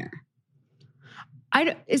liner. I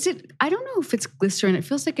don't know if it's glycerin. It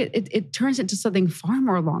feels like it turns into something far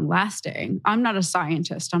more long lasting. I'm not a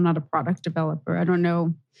scientist. I'm not a product developer. I don't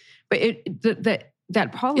know, but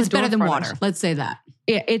that Paula it's better Dorf than product, water. Let's say that.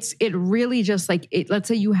 It really just like it. Let's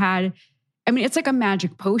say you had, it's like a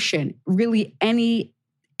magic potion. Really, any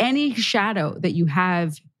shadow that you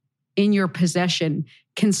have in your possession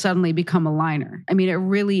can suddenly become a liner. It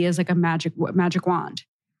really is like a magic wand.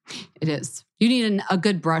 It is. You need a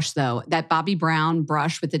good brush, though. That Bobbi Brown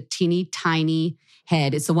brush with a teeny tiny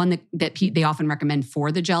head. It's the one that they often recommend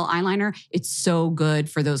for the gel eyeliner. It's so good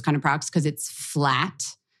for those kind of products because it's flat.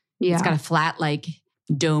 Yeah. It's got a flat, like,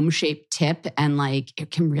 dome-shaped tip, and like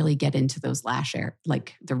it can really get into those lash hair,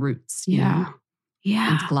 like the roots. Yeah.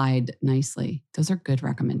 And glide nicely. Those are good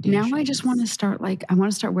recommendations. Now I just want to start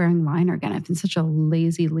wearing liner again. I've been such a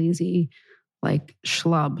lazy, like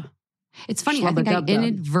schlub. It's funny. I think I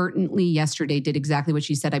inadvertently yesterday did exactly what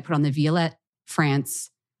she said. I put on the Violette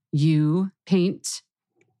France U paint.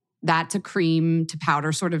 That's a cream to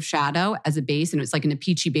powder sort of shadow as a base. And it was like in a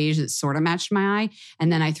peachy beige that sort of matched my eye.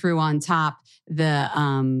 And then I threw on top the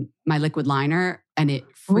my liquid liner, and it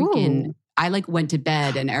freaking, I like went to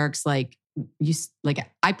bed, and Eric's like,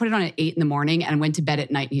 I put it on at 8 a.m. and went to bed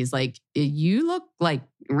at night, and he's like, you look like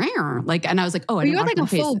rare. Like, and I was like, oh, you had like a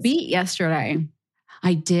full beat yesterday.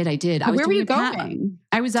 I did. Where were you going?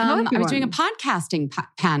 I was doing a podcasting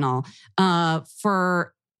panel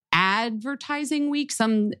for Advertising Week,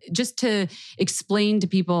 just to explain to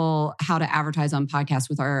people how to advertise on podcasts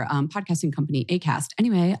with our podcasting company, Acast.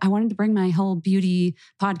 Anyway, I wanted to bring my whole beauty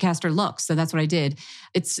podcaster look, so that's what I did.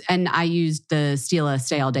 And I used the Stila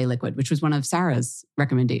Stay All Day liquid, which was one of Sarah's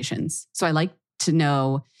recommendations. So I like to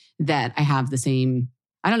know that I have the same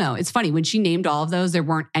I don't know. It's funny. When she named all of those, there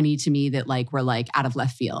weren't any to me that like were like out of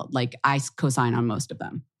left field. Like I co-sign on most of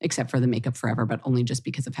them, except for the Makeup Forever, but only just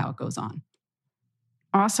because of how it goes on.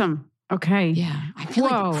 Awesome. Okay. Yeah. I feel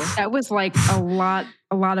like that was like a lot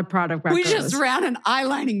of product records. We just ran an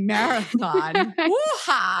eyelining marathon.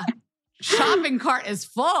 Woo-ha! Shopping cart is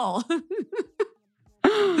full.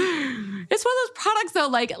 It's one of those products though,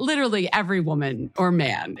 like literally every woman or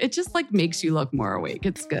man, it just like makes you look more awake.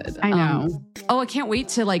 It's good. I know. I can't wait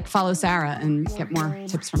to like follow Sarah and get more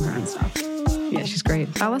tips from her and stuff. Yeah, she's great.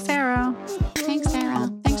 Follow Sarah. Thanks, Sarah.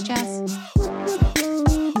 Thanks, Jess.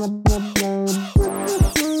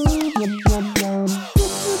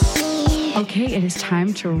 Okay, it is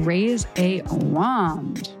time to raise a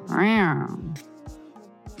wand.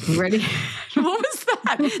 Ready? What was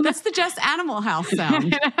that? That's the Just Animal House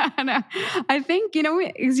sound. I think,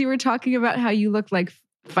 as you were talking about how you look like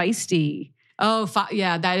feisty. Oh,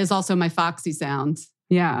 yeah, that is also my foxy sound.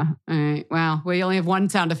 Yeah. All right. Wow. We only have one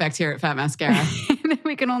sound effect here at Fat Mascara.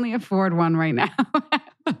 We can only afford one right now.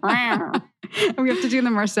 We have to do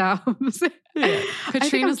them ourselves. Yeah.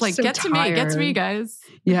 Katrina's like, so get to me, guys.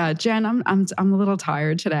 Yeah, Jen, I'm a little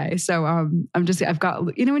tired today. So I've got,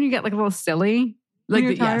 when you get like a little silly.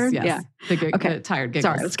 Like tired? Yes. Yeah. The tired giggles.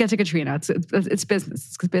 Sorry, let's get to Katrina. It's business.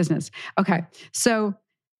 It's business. Okay. So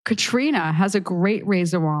Katrina has a great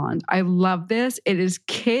razor wand. I love this. It is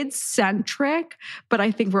kid-centric, but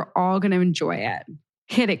I think we're all going to enjoy it.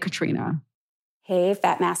 Hit it, Katrina. Hey,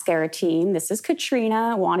 Fat Mascara team. This is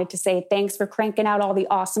Katrina. I wanted to say thanks for cranking out all the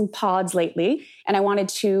awesome pods lately. And I wanted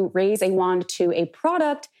to raise a wand to a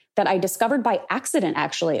product that I discovered by accident,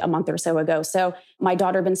 actually, a month or so ago. So my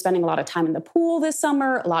daughter had been spending a lot of time in the pool this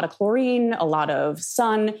summer, a lot of chlorine, a lot of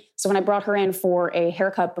sun. So when I brought her in for a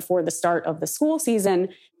haircut before the start of the school season,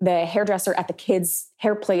 the hairdresser at the kids'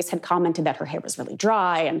 hair place had commented that her hair was really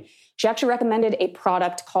dry. And she actually recommended a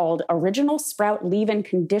product called Original Sprout Leave-In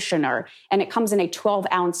Conditioner. And it comes in a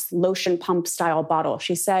 12-ounce lotion pump style bottle.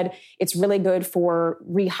 She said it's really good for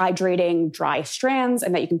rehydrating dry strands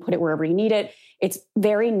and that you can put it wherever you need it. It's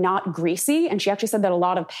very not greasy. And she actually said that a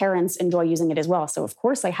lot of parents enjoy using it as well. So of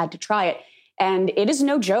course I had to try it. And it is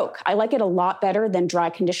no joke. I like it a lot better than dry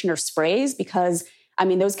conditioner sprays because,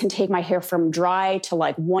 those can take my hair from dry to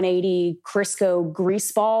like 180 Crisco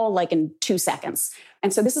grease ball, like in 2 seconds.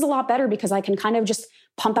 And so this is a lot better because I can kind of just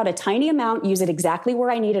pump out a tiny amount, use it exactly where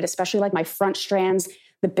I need it, especially like my front strands,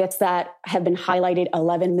 the bits that have been highlighted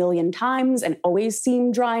 11 million times and always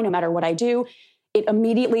seem dry no matter what I do. It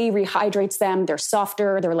immediately rehydrates them. They're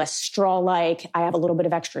softer. They're less straw-like. I have a little bit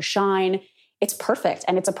of extra shine. It's perfect.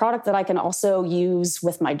 And it's a product that I can also use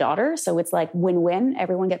with my daughter. So it's like win-win.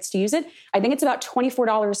 Everyone gets to use it. I think it's about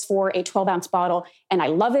 $24 for a 12-ounce bottle. And I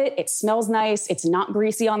love it. It smells nice. It's not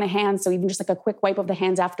greasy on the hands. So even just like a quick wipe of the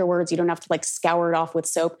hands afterwards, you don't have to like scour it off with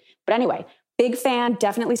soap. But anyway, big fan.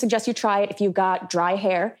 Definitely suggest you try it if you've got dry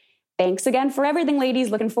hair. Thanks again for everything,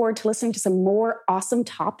 ladies. Looking forward to listening to some more awesome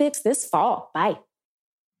topics this fall. Bye.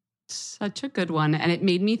 Such a good one. And it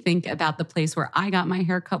made me think about the place where I got my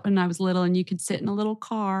hair cut when I was little and you could sit in a little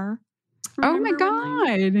car. Remember oh my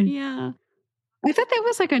God. Yeah. I thought that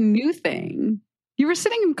was like a new thing. You were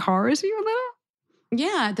sitting in cars when you were little?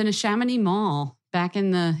 Yeah, at the Neshaminy Mall back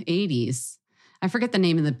in the 80s. I forget the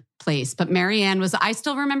name of the place, but Marianne I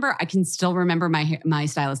can still remember my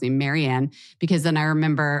stylist name, Marianne, because then I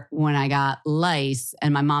remember when I got lice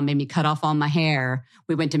and my mom made me cut off all my hair,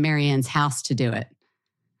 we went to Marianne's house to do it.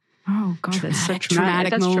 Oh, God, that's so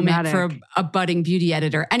traumatic moment for a budding beauty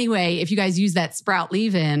editor. Anyway, if you guys use that Sprout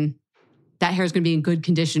leave-in, that hair is going to be in good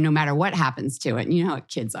condition no matter what happens to it. And you know how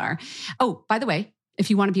kids are. Oh, by the way,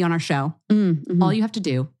 if you want to be on our show, all you have to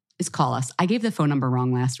do is call us. I gave the phone number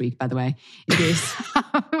wrong last week, by the way. It is.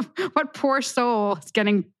 What poor soul is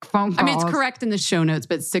getting phone calls. It's correct in the show notes,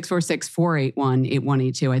 but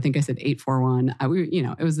 646-481-8182. I think I said 841.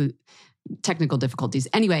 It was a technical difficulties.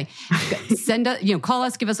 Anyway, call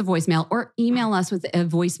us, give us a voicemail or email us with a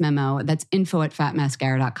voice memo. That's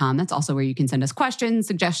info@fatmascara.com. That's also where you can send us questions,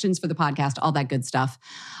 suggestions for the podcast, all that good stuff.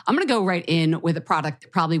 I'm going to go right in with a product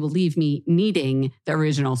that probably will leave me needing the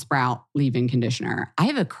Original Sprout leave-in conditioner. I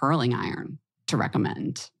have a curling iron to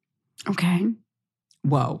recommend. Okay.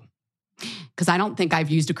 Whoa. Because I don't think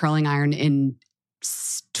I've used a curling iron in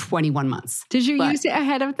 21 months. Did you use it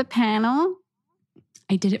ahead of the panel?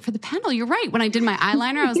 I did it for the panel. You're right. When I did my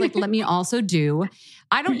eyeliner, I was like, let me also do,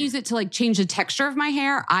 I don't use it to like change the texture of my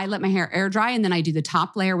hair. I let my hair air dry and then I do the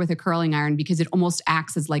top layer with a curling iron because it almost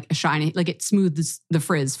acts as like a shiny, like it smooths the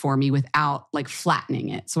frizz for me without like flattening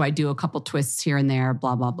it. So I do a couple twists here and there,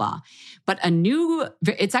 blah, blah, blah. But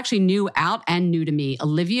it's actually new out and new to me.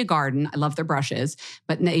 Olivia Garden, I love their brushes,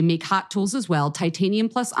 but they make hot tools as well. Titanium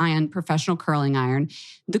plus ion, professional curling iron.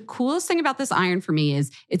 The coolest thing about this iron for me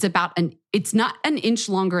is it's not an inch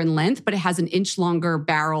longer in length, but it has an inch longer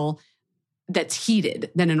barrel that's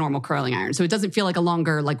heated than a normal curling iron. So it doesn't feel like a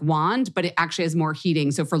longer like wand, but it actually has more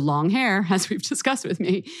heating. So for long hair, as we've discussed with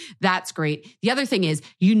me, that's great. The other thing is,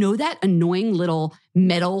 that annoying little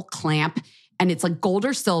metal clamp, and it's like gold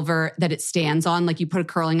or silver that it stands on. Like you put a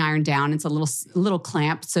curling iron down, it's a little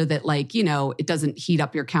clamp so that like, it doesn't heat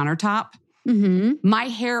up your countertop. Mm-hmm. My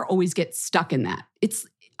hair always gets stuck in that.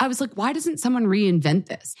 I was like, why doesn't someone reinvent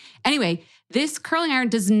this? Anyway, this curling iron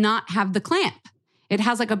does not have the clamp. It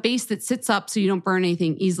has like a base that sits up so you don't burn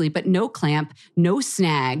anything easily, but no clamp, no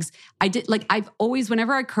snags. I've always,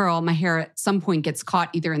 whenever I curl, my hair at some point gets caught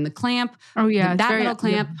either in the clamp. Oh yeah. That little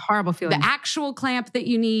clamp. Horrible feeling. The actual clamp that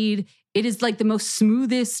you need. It is like the most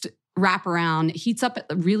smoothest wraparound. It heats up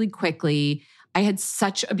really quickly. I had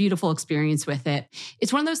such a beautiful experience with it.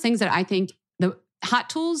 It's one of those things that I think the hot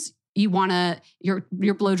tools, your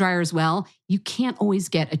blow dryer as well, you can't always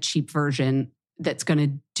get a cheap version that's going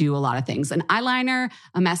to do a lot of things. An eyeliner,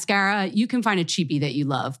 a mascara, you can find a cheapie that you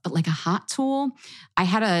love. But like a hot tool, I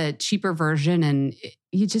had a cheaper version and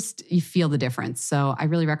you feel the difference. So I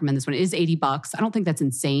really recommend this one. It is $80. I don't think that's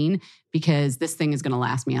insane because this thing is going to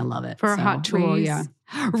last me. I love it. For a hot tool, yeah.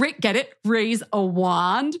 Get it? Raise a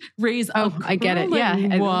wand. I get it.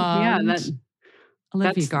 Yeah. Wand.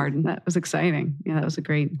 Olivia Garden. That was exciting. Yeah, that was a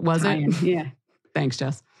great tie-in. Yeah. Thanks,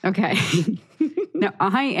 Jess. Okay. Now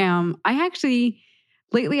I actually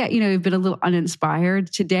lately, I've been a little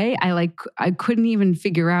uninspired. Today, I couldn't even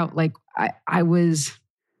figure out, I was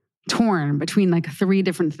torn between like 3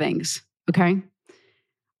 different things. Okay.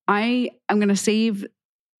 I'm going to save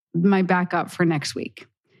my backup for next week.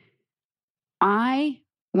 I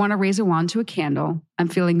want to raise a wand to a candle. I'm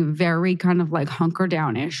feeling very kind of like hunker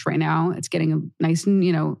down-ish right now. It's getting nice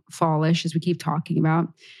and, fallish as we keep talking about.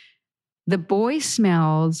 The Boy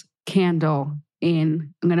Smells candle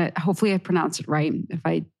hopefully I pronounce it right. If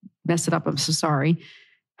I mess it up, I'm so sorry.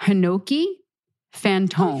 Hinoki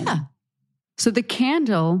Fantôme. Oh, yeah. So the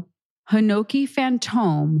candle, Hinoki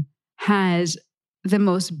Fantôme, has the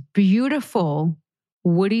most beautiful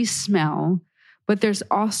woody smell, but there's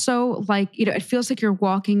also it feels like you're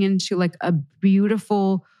walking into like a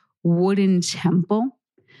beautiful wooden temple.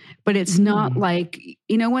 But it's not like,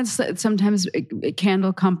 when sometimes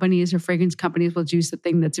candle companies or fragrance companies will do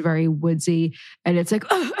something that's very woodsy and it's like,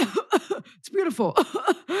 it's beautiful.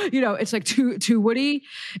 It's like too woody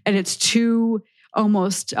and it's too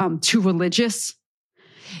almost too religious.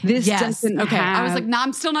 This doesn't okay. I was like, no,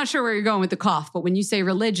 I'm still not sure where you're going with the cough. But when you say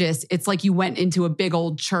religious, it's like you went into a big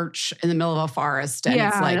old church in the middle of a forest and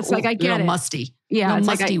it's like I get it. Musty. Yeah. It's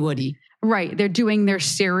musty, woody. Right. They're doing their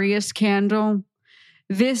serious candle.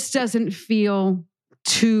 This doesn't feel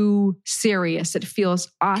too serious. It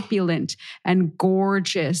feels opulent and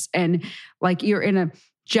gorgeous and like you're in a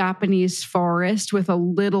Japanese forest with a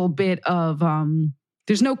little bit of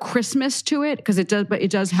there's no Christmas to it because it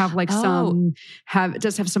does have like it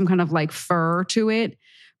does have some kind of like fir to it,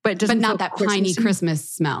 but it doesn't not that piney Christmas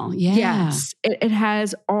smell. Yeah. Yes. It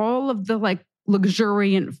has all of the like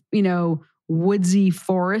luxuriant, woodsy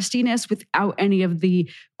forestiness without any of the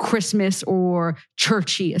Christmas or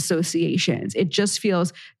churchy associations. It just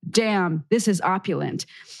feels, damn, this is opulent.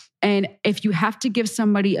 And if you have to give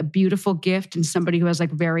somebody a beautiful gift and somebody who has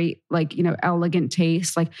like very elegant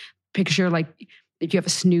taste, like picture like if you have a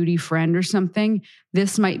snooty friend or something,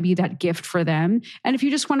 this might be that gift for them. And if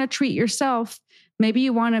you just want to treat yourself, maybe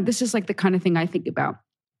this is like the kind of thing I think about.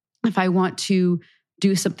 If I want to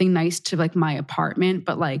do something nice to like my apartment,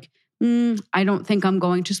 but like, I don't think I'm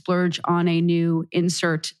going to splurge on a new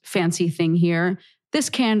insert fancy thing here. This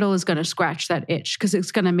candle is going to scratch that itch because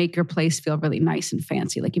it's going to make your place feel really nice and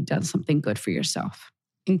fancy, like you've done something good for yourself.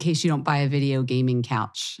 In case you don't buy a video gaming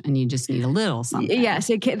couch and you just need a little something. Yes,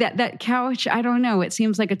 that couch, I don't know. It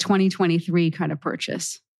seems like a 2023 kind of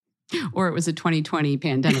purchase. Or it was a 2020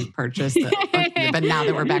 pandemic purchase. But now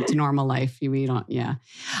that we're back to normal life, we don't, yeah.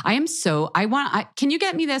 Can you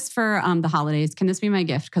get me this for the holidays? Can this be my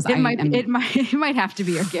gift? Because it might have to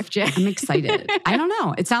be your gift, Jen. I'm excited. I don't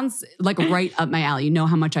know. It sounds like right up my alley. You know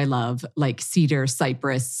how much I love like cedar,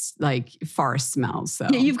 cypress, like forest smells. So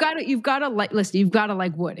yeah, you've got to like, listen, you've got to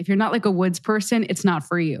like wood. If you're not like a woods person, it's not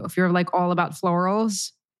for you. If you're like all about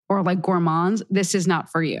florals or like gourmands, this is not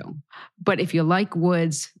for you. But if you like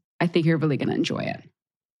woods, I think you're really going to enjoy it.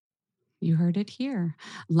 You heard it here.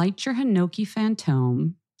 Light your Hinoki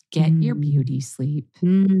Fantôme. Get your beauty sleep.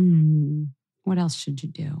 What else should you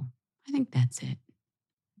do? I think that's it.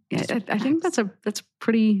 Yeah, I think that's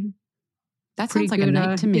pretty. That sounds like good, a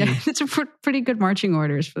night to me. Yeah, it's a pretty good marching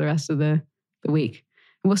orders for the rest of the week.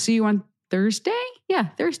 We'll see you on Thursday. Yeah,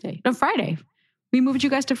 Thursday. No, Friday. We moved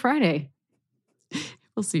you guys to Friday.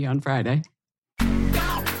 We'll see you on Friday.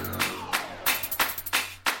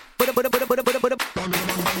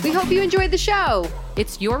 We hope you enjoyed the show.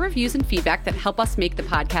 It's your reviews and feedback that help us make the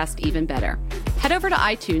podcast even better. Head over to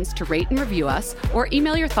iTunes to rate and review us, or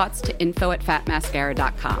email your thoughts to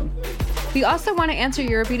info@fatmascara.com. We also want to answer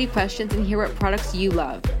your beauty questions and hear what products you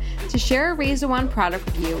love. To share a Razor One product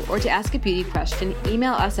review or to ask a beauty question,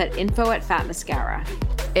 email us at info@fatmascara.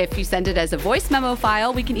 If you send it as a voice memo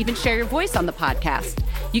file, we can even share your voice on the podcast.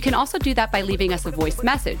 You can also do that by leaving us a voice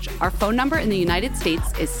message. Our phone number in the United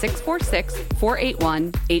States is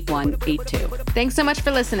 646-481-8182. Thanks so much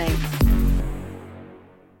for listening.